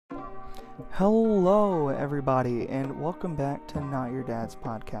Hello, everybody, and welcome back to Not Your Dad's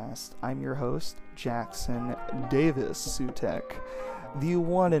Podcast. I'm your host, Jackson Davis Sutek, the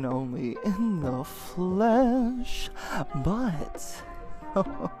one and only in the flesh.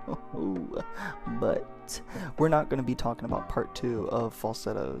 But we're not going to be talking about part 2 of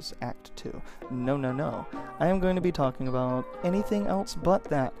Falsettos Act 2. No. I am going to be talking about anything else but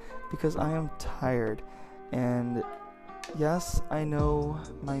that because I am tired. And yes, I know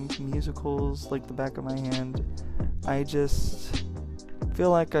my musicals like the back of my hand. I just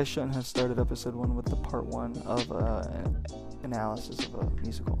feel like I shouldn't have started episode 1 with the part 1 of an analysis of a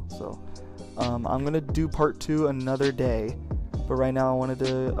musical. So I'm going to do part 2 another day. But right now I wanted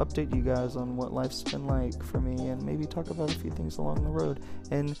to update you guys on what life's been like for me and maybe talk about a few things along the road.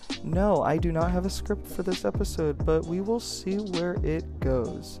 And no, I do not have a script for this episode, but we will see where it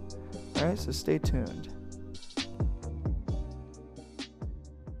goes. Alright, so stay tuned.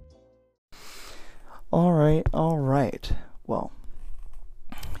 Alright. Well,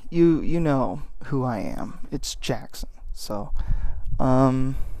 you know who I am. It's Jackson. So,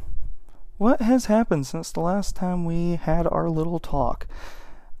 what has happened since the last time we had our little talk?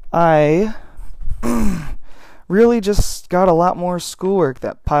 I really just got a lot more schoolwork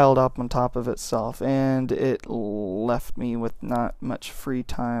that piled up on top of itself, and it left me with not much free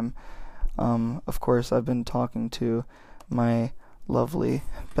time. Of course, I've been talking to my lovely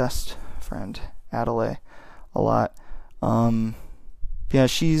best friend, Adelaide, a lot. Yeah,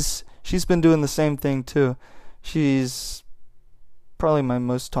 she's been doing the same thing too. She's probably my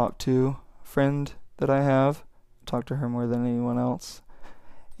most talked to friend that I have. Talk to her more than anyone else.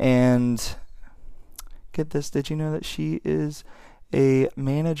 And get this, did you know that she is a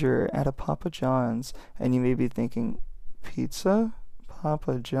manager at a Papa John's? And you may be thinking, pizza?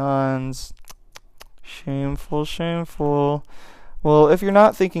 Papa John's? Shameful. Well, if you're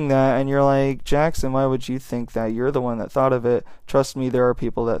not thinking that and you're like, Jackson, why would you think that? You're the one that thought of it. Trust me, there are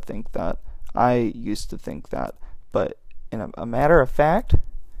people that think that. I used to think that. But in a matter of fact,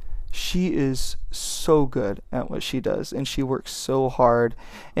 she is so good at what she does, and she works so hard.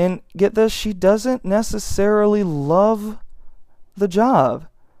 And get this, she doesn't necessarily love the job.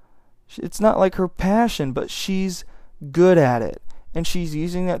 It's not like her passion, but she's good at it. And she's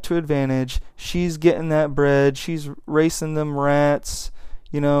using that to advantage. She's getting that bread. She's racing them rats.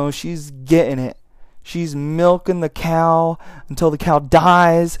 She's getting it. She's milking the cow until the cow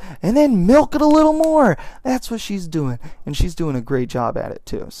dies, and then milk it a little more. That's what she's doing. And she's doing a great job at it,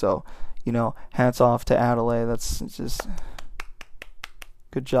 too. So, hats off to Adelaide. That's just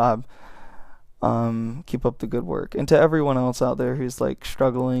good job. Keep up the good work. And to everyone else out there who's,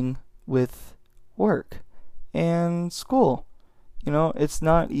 struggling with work and school. It's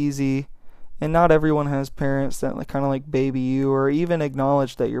not easy, and not everyone has parents that kind of baby you or even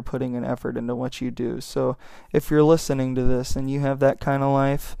acknowledge that you're putting an effort into what you do. So if you're listening to this and you have that kind of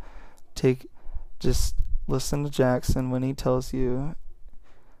life, just listen to Jackson when he tells you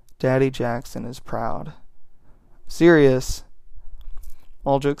Daddy Jackson is proud. Serious.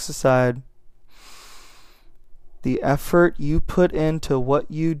 All jokes aside, the effort you put into what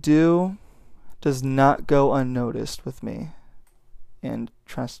you do does not go unnoticed with me. And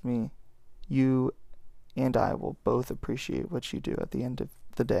trust me, you and I will both appreciate what you do at the end of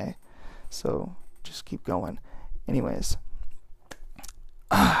the day. So just keep going. Anyways,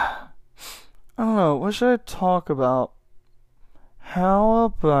 I don't know. What should I talk about? How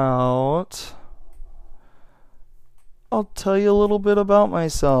about I'll tell you a little bit about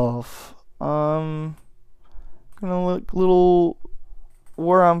myself. Gonna look a little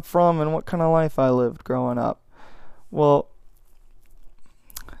where I'm from and what kind of life I lived growing up. Well,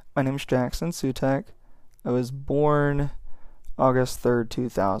 my name is Jackson Sutek. I was born August 3rd,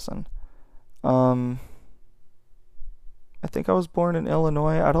 2000. I think I was born in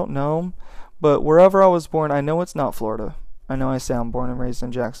Illinois. I don't know. But wherever I was born, I know it's not Florida. I know I say I'm born and raised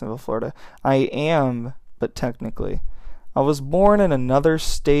in Jacksonville, Florida. I am, but technically. I was born in another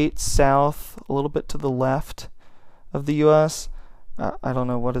state south, a little bit to the left of the U.S. I don't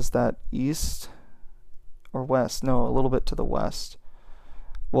know, what is that, east or west? No, a little bit to the west.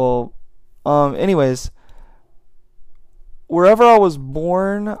 Well, anyways, wherever I was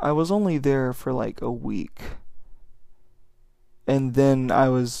born, I was only there for a week. And then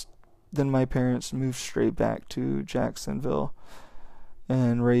my parents moved straight back to Jacksonville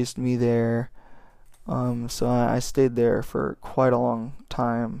and raised me there. So I stayed there for quite a long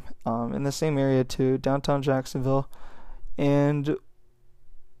time, in the same area too, downtown Jacksonville. And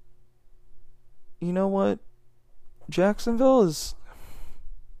you know what? Jacksonville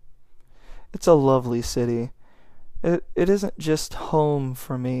it's a lovely city. it isn't just home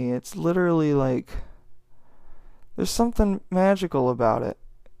for me. It's literally like there's something magical about it.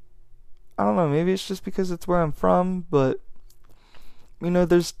 I don't know, maybe it's just because it's where I'm from, but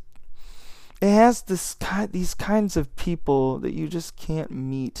there's it has these kinds of people that you just can't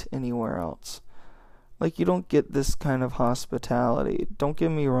meet anywhere else. Like, you don't get this kind of hospitality. Don't get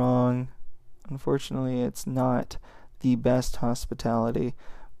me wrong. Unfortunately, it's not the best hospitality,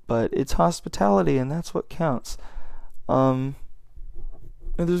 but it's hospitality, and that's what counts. There's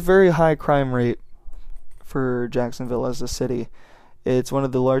very high crime rate for Jacksonville as a city. It's one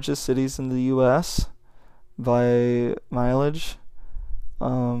of the largest cities in the U.S. by mileage.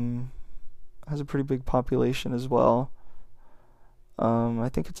 Has a pretty big population as well. I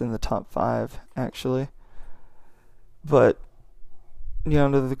think it's in the top 5, actually. But,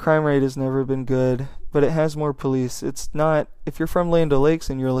 the crime rate has never been good, but it has more police. It's not, if you're from Land O'Lakes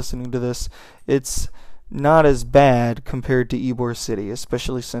and you're listening to this, it's not as bad compared to Ybor City,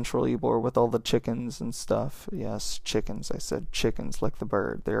 especially Central Ybor with all the chickens and stuff. Yes, chickens. I said chickens like the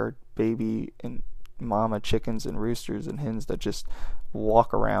bird. There are baby and mama chickens and roosters and hens that just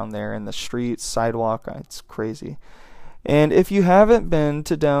walk around there in the streets, sidewalk. It's crazy. And if you haven't been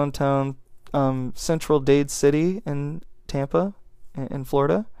to downtown Central Dade City in Tampa, in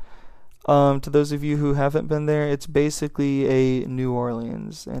Florida, to those of you who haven't been there, it's basically a New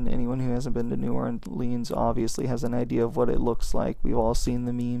Orleans, and anyone who hasn't been to New Orleans obviously has an idea of what it looks like. We've all seen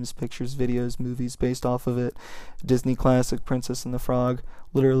the memes, pictures, videos, movies based off of it. Disney classic Princess and the Frog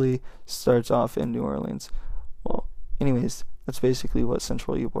literally starts off in New Orleans. Well, anyways, that's basically what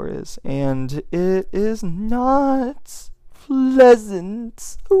Central Ybor is, and it is not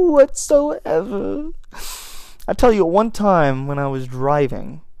pleasant whatsoever. I tell you, one time when I was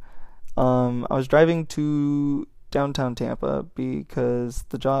driving, to downtown Tampa because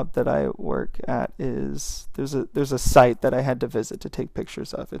the job that I work at is there's a site that I had to visit to take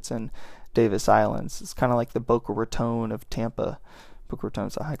pictures of. It's in Davis Islands. It's kind of like the Boca Raton of Tampa. Boca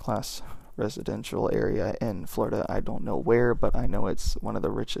Raton's a high-class residential area in Florida. I don't know where, but I know it's one of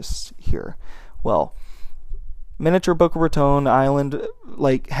the richest here. Well, miniature Boca Raton island,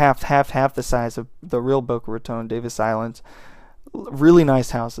 like half the size of the real Boca Raton, Davis Islands. Really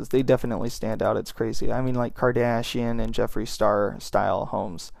nice houses. They definitely stand out. It's crazy. I mean, like Kardashian and Jeffree Star style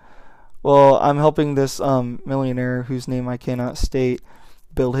homes. Well, I'm helping this millionaire whose name I cannot state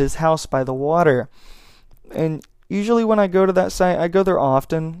build his house by the water. And usually when I go to that site, I go there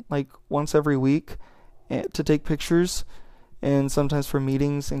often, like once every week, to take pictures, and sometimes for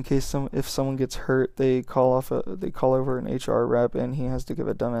meetings in case if someone gets hurt, they call over an HR rep, and he has to give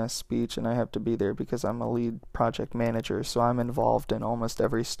a dumbass speech, and I have to be there because I'm a lead project manager, so I'm involved in almost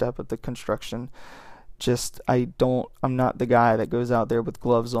every step of the construction. I'm not the guy that goes out there with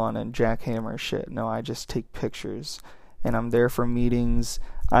gloves on and jackhammer shit. No, I just take pictures, and I'm there for meetings.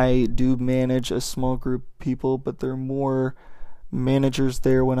 I do manage a small group of people, but they're more managers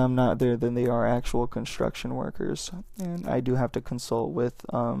there when I'm not there than they are actual construction workers. And I do have to consult with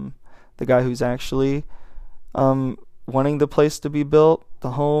the guy who's actually wanting the place to be built,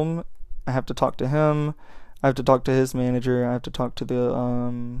 the home. I have to talk to him. I have to talk to his manager. I have to talk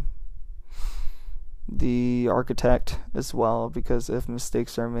to the architect as well, because if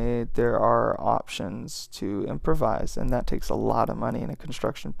mistakes are made, there are options to improvise, and that takes a lot of money in a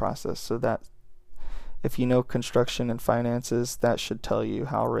construction process. So that, if you know construction and finances, that should tell you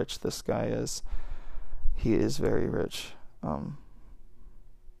how rich this guy is. He is very rich.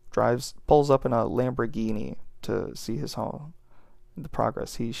 Pulls up in a Lamborghini to see his home. The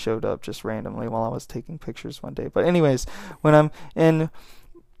progress. He showed up just randomly while I was taking pictures one day. But anyways, when I'm in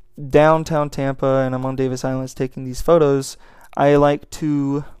downtown Tampa and I'm on Davis Islands taking these photos, I like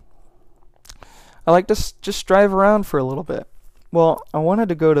to just drive around for a little bit. Well, I wanted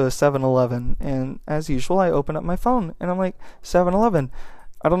to go to a 7-Eleven, and as usual, I open up my phone, and I'm like, 7-Eleven.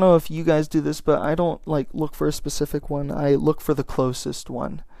 I don't know if you guys do this, but I don't look for a specific one. I look for the closest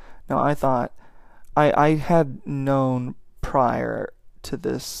one. Now, I thought I had known prior to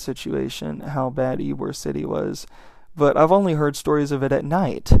this situation how bad Ybor City was, but I've only heard stories of it at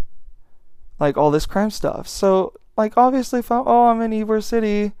night, like all this crime stuff. So, obviously, I'm in Ybor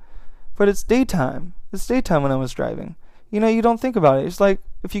City, but it's daytime. It's daytime when I was driving. You don't think about it. It's like,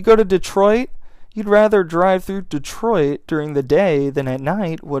 if you go to Detroit, you'd rather drive through Detroit during the day than at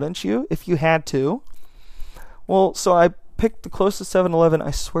night, wouldn't you, if you had to? Well, so I picked the closest 7-Eleven.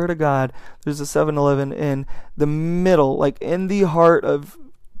 I swear to God, there's a 7-Eleven in the middle, in the heart of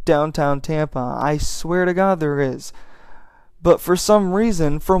downtown Tampa. I swear to God there is. But for some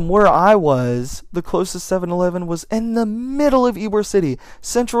reason, from where I was, the closest 7-Eleven was in the middle of Ybor City,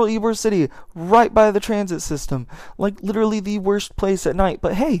 central Ybor City, right by the transit system. Like, literally the worst place at night.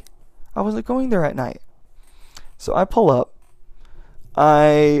 But hey, I wasn't going there at night. So I pull up.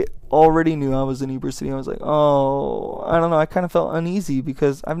 I already knew I was in Ybor City. I was like, oh, I don't know. I kind of felt uneasy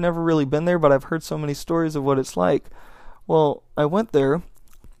because I've never really been there, but I've heard so many stories of what it's like. Well, I went there,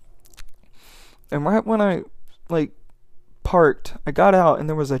 and right when I, parked, I got out, and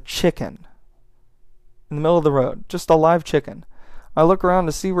there was a chicken in the middle of the road, just a live chicken. I look around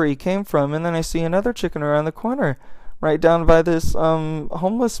to see where he came from, and then I see another chicken around the corner, right down by this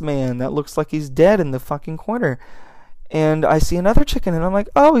homeless man that looks like he's dead in the fucking corner. And I see another chicken, and I'm like,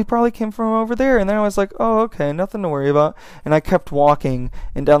 oh, he probably came from over there. And then I was like, oh, okay, nothing to worry about. And I kept walking,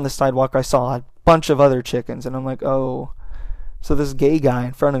 and down the sidewalk I saw a bunch of other chickens, and I'm like, oh. So this gay guy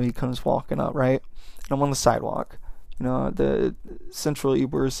in front of me comes walking up, right? And I'm on the sidewalk. You know, the central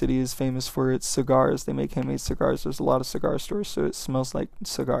Ybor City is famous for its cigars. They make handmade cigars. There's a lot of cigar stores, so it smells like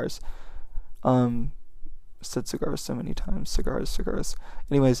cigars. Said cigars so many times. Cigars.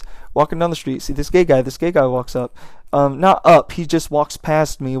 Anyways, walking down the street, see this gay guy walks up. Not up, he just walks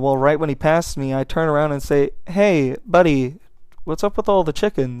past me. Well, right when he passed me, I turn around and say, hey, buddy, what's up with all the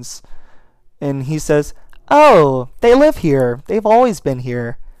chickens? And he says, oh, they live here. They've always been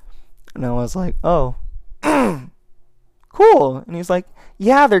here. And I was like, oh, cool. And he's like,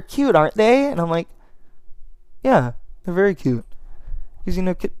 yeah, they're cute, aren't they? And I'm like, yeah, they're very cute. Because, you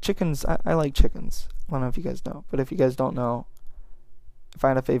know, chickens, I like chickens. I don't know if you guys know, but if you guys don't know, if I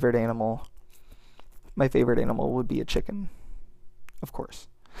had a favorite animal, my favorite animal would be a chicken, of course.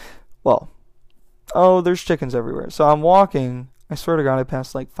 Well, there's chickens everywhere. So I'm walking. I swear to God, I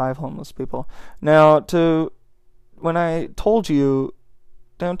passed like 5 homeless people. Now, when I told you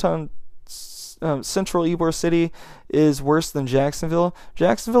downtown central Ybor City is worse than Jacksonville,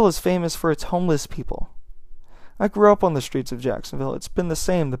 Jacksonville is famous for its homeless people. I grew up on the streets of Jacksonville. It's been the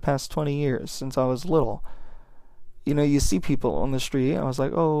same the past 20 years since I was little. You know, you see people on the street. I was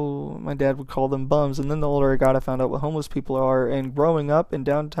like, oh, my dad would call them bums. And then the older I got, I found out what homeless people are. And growing up in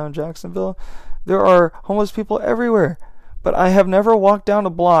downtown Jacksonville, there are homeless people everywhere. But I have never walked down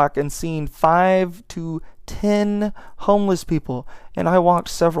a block and seen 5 to 10 homeless people. And I walked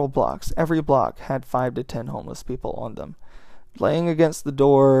several blocks. Every block had 5 to 10 homeless people on them, laying against the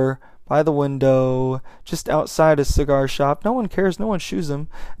door, by the window, just outside a cigar shop. No one cares. No one shoos them.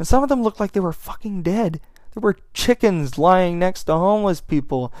 And some of them looked like they were fucking dead. There were chickens lying next to homeless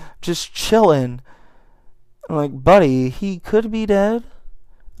people, just chilling. I'm like, buddy, he could be dead.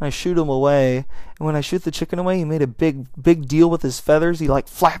 I shoot him away. And when I shoot the chicken away, he made a big deal with his feathers. He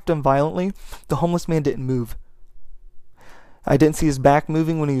flapped them violently. The homeless man didn't move. I didn't see his back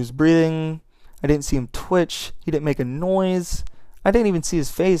moving when he was breathing. I didn't see him twitch. He didn't make a noise. I didn't even see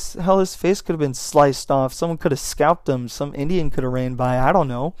his face. Hell, his face could have been sliced off. Someone could have scalped him. Some Indian could have ran by. I don't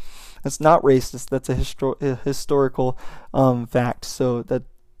know. That's not racist. That's a historical fact. So that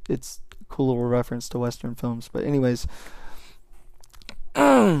it's a cool little reference to Western films. But anyways,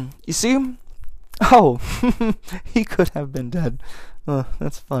 you see? Oh, he could have been dead.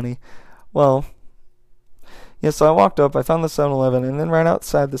 That's funny. Well, yeah, so I walked up. I found the 7-Eleven. And then right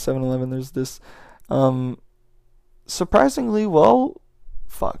outside the 7-Eleven, there's this surprisingly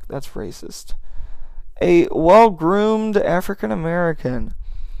that's racist. A well-groomed African-American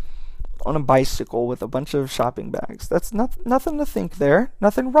on a bicycle with a bunch of shopping bags. That's nothing to think there.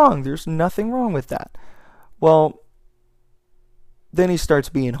 Nothing wrong. There's nothing wrong with that. Well, then he starts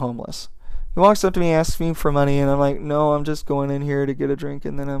being homeless. He walks up to me, asks me for money, and I'm like, no, I'm just going in here to get a drink,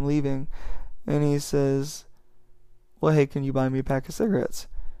 and then I'm leaving. And he says, well, hey, can you buy me a pack of cigarettes?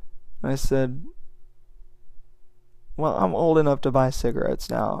 And I said, well, I'm old enough to buy cigarettes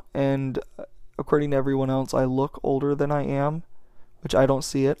now, and according to everyone else, I look older than I am, which I don't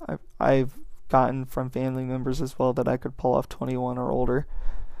see it. I've gotten from family members as well that I could pull off 21 or older.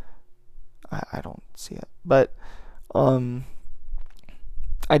 I don't see it, but I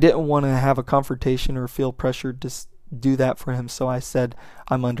didn't want to have a confrontation or feel pressured to do that for him, so I said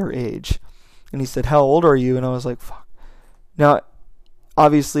I'm underage, and he said, how old are you? And I was like, fuck. Now,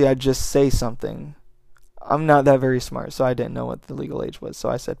 obviously, I'd just say something. I'm not that very smart, so I didn't know what the legal age was. So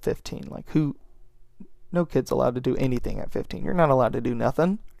I said 15. Like, no kid's allowed to do anything at 15. You're not allowed to do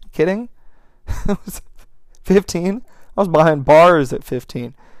nothing. You kidding? I was 15. I was behind bars at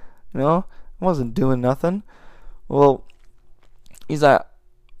 15. You know? I wasn't doing nothing. Well, he's like,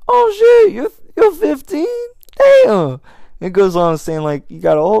 oh shit, you're 15? Damn. It goes on saying like, you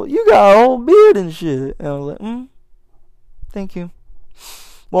got a whole beard and shit. And I was like, thank you.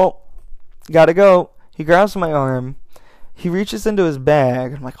 Well, gotta go. He grabs my arm. He reaches into his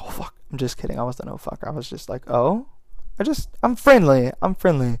bag. I'm like, oh fuck. I'm just kidding. I wasn't oh fuck. I was just like, oh? I'm friendly. I'm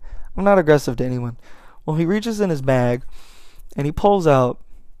friendly. I'm not aggressive to anyone. Well, he reaches in his bag and he pulls out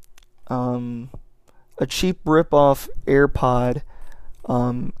a cheap rip-off AirPod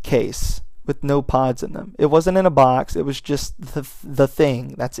case with no pods in them. It wasn't in a box. It was just the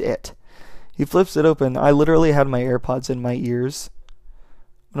thing. That's it. He flips it open. I literally had my AirPods in my ears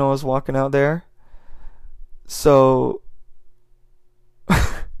when I was walking out there. So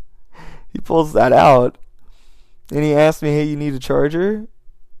he pulls that out and he asked me, hey, you need a charger?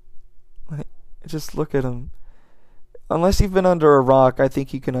 I just look at him. Unless you've been under a rock, I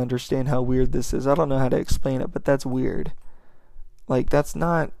think you can understand how weird this is. I don't know how to explain it, but that's weird. Like, that's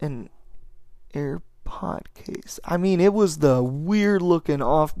not an AirPod case. I mean, it was the weird looking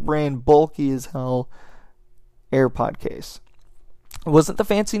off-brand, bulky as hell AirPod case. It wasn't the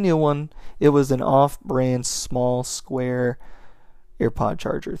fancy new one. It was an off-brand, small, square AirPod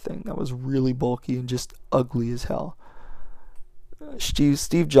charger thing that was really bulky and just ugly as hell.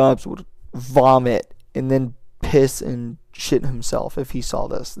 Steve Jobs would vomit and then piss and shit himself if he saw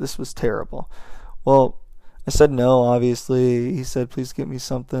this. This was terrible. Well, I said no, obviously. He said, please get me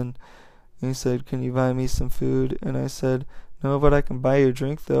something. And he said, can you buy me some food? And I said, no, but I can buy you a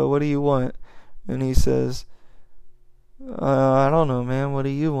drink, though. What do you want? And he says, I don't know, man. What do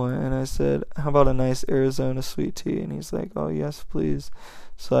you want? And I said, how about a nice Arizona sweet tea? And he's like, oh, yes, please.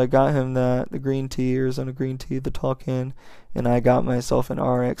 So I got him that, the green tea, Arizona green tea, the tall can, and I got myself an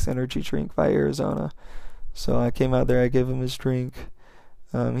RX energy drink by Arizona. So I came out there, I gave him his drink.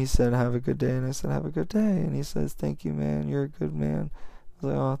 He said, have a good day. And I said, have a good day. And he says, thank you, man. You're a good man. I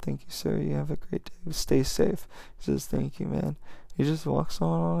was like, oh, thank you, sir. You have a great day. Stay safe. He says, thank you, man. He just walks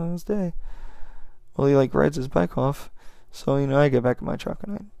on his day. Well, he, rides his bike off. So, I get back in my truck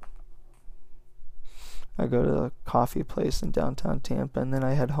and I go to a coffee place in downtown Tampa, and then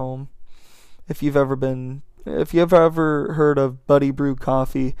I head home. If you've ever heard of Buddy Brew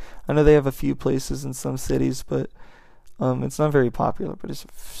Coffee, I know they have a few places in some cities, but it's not very popular, but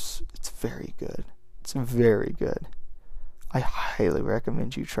it's very good. It's very good. I highly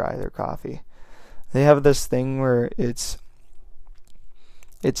recommend you try their coffee. They have this thing where it's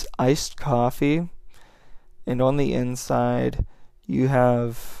iced coffee, and on the inside you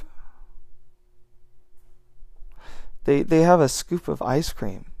have they have a scoop of ice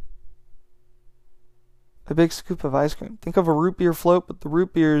cream. A big scoop of ice cream. Think of a root beer float, but the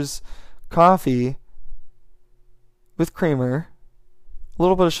root beer's coffee with creamer, a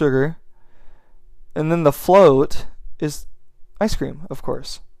little bit of sugar, and then the float is ice cream, of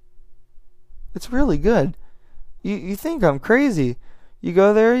course. It's really good. You think I'm crazy. You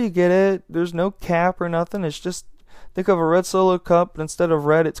go there, you get it. There's no cap or nothing. It's just, think of a red Solo cup, but instead of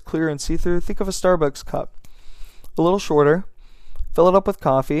red, it's clear and see-through. Think of a Starbucks cup. A little shorter. Fill it up with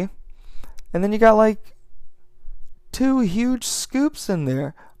coffee. And then you got 2 huge scoops in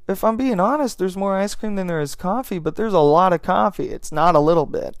there. If I'm being honest, there's more ice cream than there is coffee, but there's a lot of coffee. It's not a little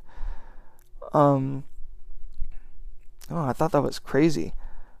bit. I thought that was crazy.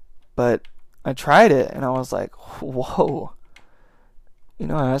 But I tried it and I was like, whoa.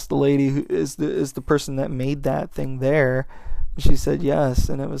 I asked the lady who is the person that made that thing there. And she said yes,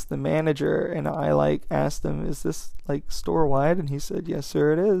 and it was the manager. And I asked him, is this store wide? And he said, yes,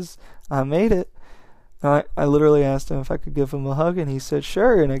 sir, it is. I made it. I literally asked him if I could give him a hug, and he said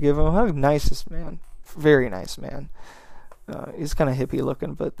sure, and I gave him a hug. Nicest man. Very nice man. He's kind of hippie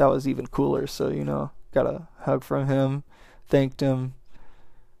looking, but that was even cooler. So, got a hug from him, thanked him,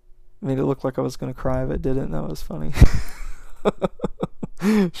 made it look like I was going to cry, but didn't. That was funny.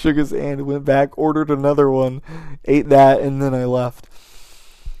 Shook his hand, went back, ordered another one, ate that, and then I left.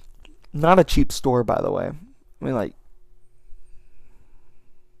 Not a cheap store, by the way. I mean, I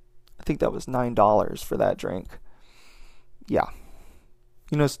think that was $9 for that drink. Yeah.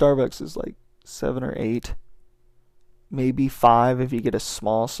 Starbucks is $7 or $8. Maybe $5 if you get a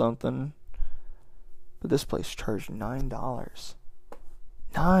small something. But this place charged $9.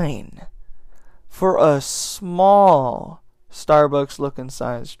 $9 for a small Starbucks looking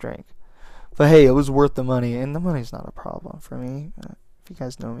size drink. But hey, it was worth the money, and the money's not a problem for me. If you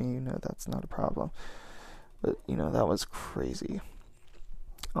guys know me, you know that's not a problem. But that was crazy.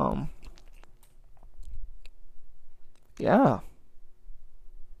 Yeah.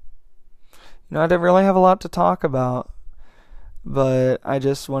 I didn't really have a lot to talk about, but I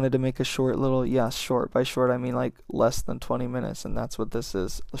just wanted to make a short little, short. By short, I mean less than 20 minutes, and that's what this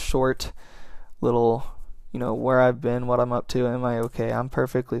is. A short little, where I've been, what I'm up to, am I okay? I'm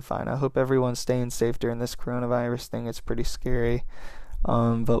perfectly fine. I hope everyone's staying safe during this coronavirus thing. It's pretty scary.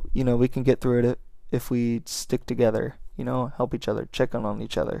 But, we can get through it if we stick together. help each other, check on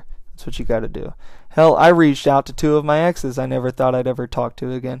each other. That's what you gotta do. Hell, I reached out to 2 of my exes I never thought I'd ever talk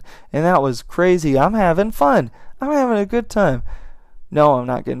to again. And that was crazy. I'm having fun. I'm having a good time. No, I'm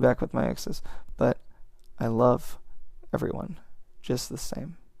not getting back with my exes. But I love everyone just the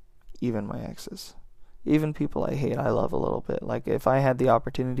same. Even my exes. Even people I hate, I love a little bit. Like, if I had the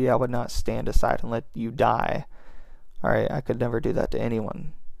opportunity, I would not stand aside and let you die. Alright, I could never do that to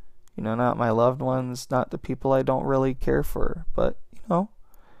anyone. Not my loved ones, not the people I don't really care for. But,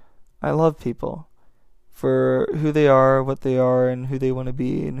 I love people for who they are, what they are, and who they want to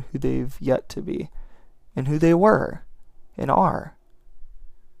be, and who they've yet to be, and who they were, and are.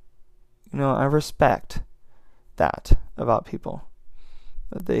 I respect that about people.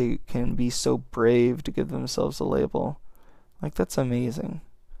 That they can be so brave to give themselves a label. Like, that's amazing.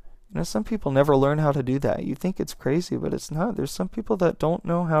 Some people never learn how to do that. You think it's crazy, but it's not. There's some people that don't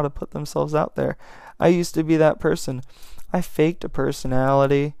know how to put themselves out there. I used to be that person. I faked a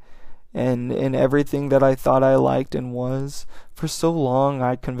personality and everything that I thought I liked and was. For so long,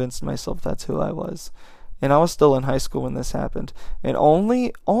 I convinced myself that's who I was. And I was still in high school when this happened. And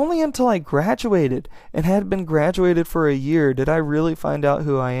only until I graduated and had been graduated for a year did I really find out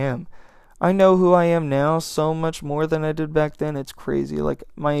who I am. I know who I am now so much more than I did back then. It's crazy. Like,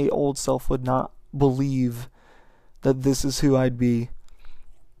 my old self would not believe that this is who I'd be.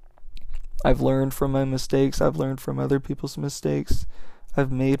 I've learned from my mistakes. I've learned from other people's mistakes.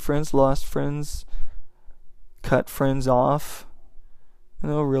 I've made friends, lost friends, cut friends off.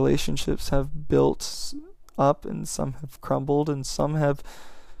 Relationships have built up and some have crumbled and some have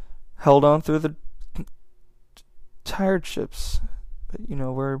held on through the hardships. But,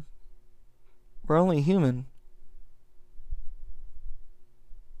 we're only human.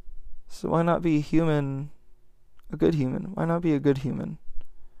 So why not be a good human? Why not be a good human?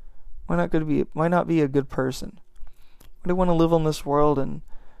 Why not be a good person? Why do you want to live on this world and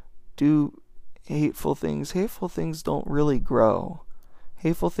do hateful things? Hateful things don't really grow.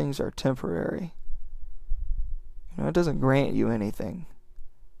 Hateful things are temporary. It doesn't grant you anything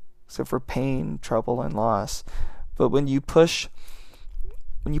except for pain, trouble, and loss. But when you push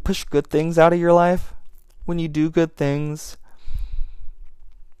good things out of your life, when you do good things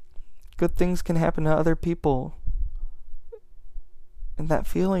can happen to other people. And that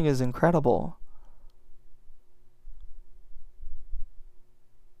feeling is incredible.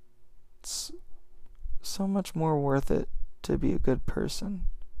 It's so much more worth it to be a good person,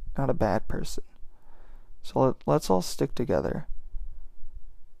 not a bad person. So let's all stick together.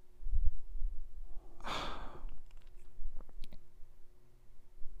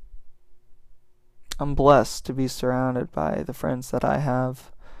 I'm blessed to be surrounded by the friends that I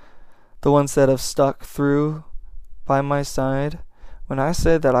have, the ones that have stuck through by my side. When I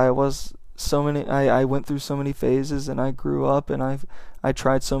said that I went through so many phases and I grew up and I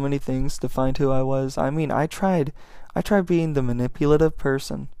tried so many things to find who I was. I tried being the manipulative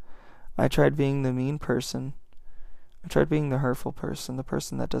person. I tried being the mean person. I tried being the hurtful person, the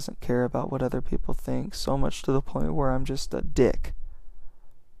person that doesn't care about what other people think, so much to the point where I'm just a dick.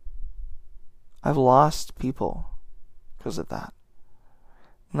 I've lost people because of that.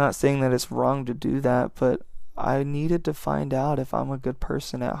 I'm not saying that it's wrong to do that, but I needed to find out if I'm a good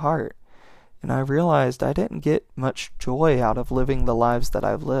person at heart. And I realized I didn't get much joy out of living the lives that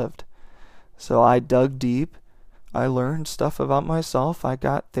I've lived. So I dug deep. I learned stuff about myself. I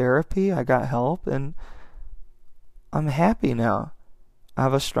got therapy. I got help. And I'm happy now. I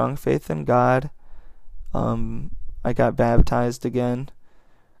have a strong faith in God. I got baptized again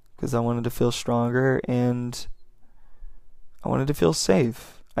because I wanted to feel stronger and I wanted to feel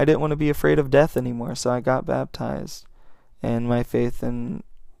safe. I didn't want to be afraid of death anymore, so I got baptized. And my faith in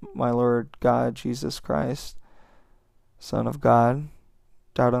my Lord God, Jesus Christ, Son of God,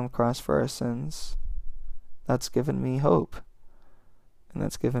 died on the cross for our sins. That's given me hope. And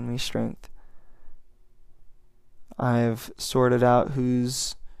that's given me strength. I've sorted out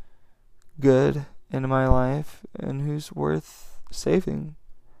who's good in my life and who's worth saving.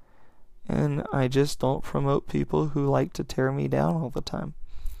 And I just don't promote people who like to tear me down all the time.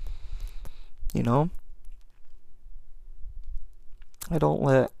 I don't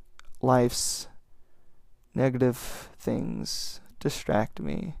let life's negative things distract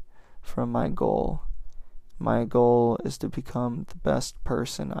me from my goal. My goal is to become the best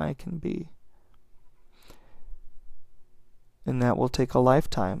person I can be. And that will take a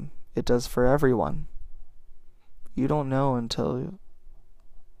lifetime. It does for everyone. You don't know until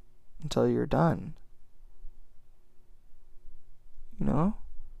you're done.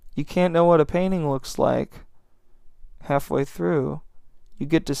 You can't know what a painting looks like halfway through. You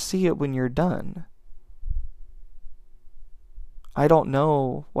get to see it when you're done. I don't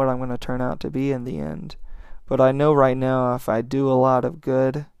know what I'm going to turn out to be in the end. But I know right now if I do a lot of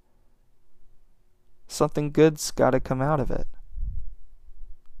good, something good's got to come out of it.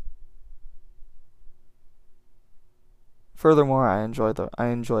 Furthermore, I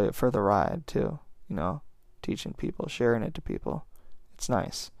enjoy it for the ride too, teaching people, sharing it to people. It's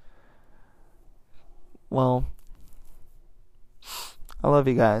nice. Well, I love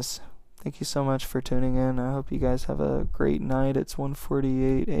you guys. Thank you so much for tuning in. I hope you guys have a great night. It's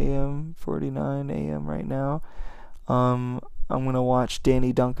 1:48 a.m., 49 a.m. right now. I'm going to watch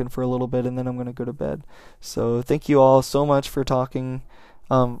Danny Duncan for a little bit, and then I'm going to go to bed. So thank you all so much for talking.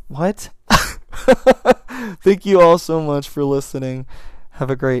 What? Thank you all so much for listening.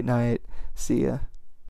 Have a great night. See ya.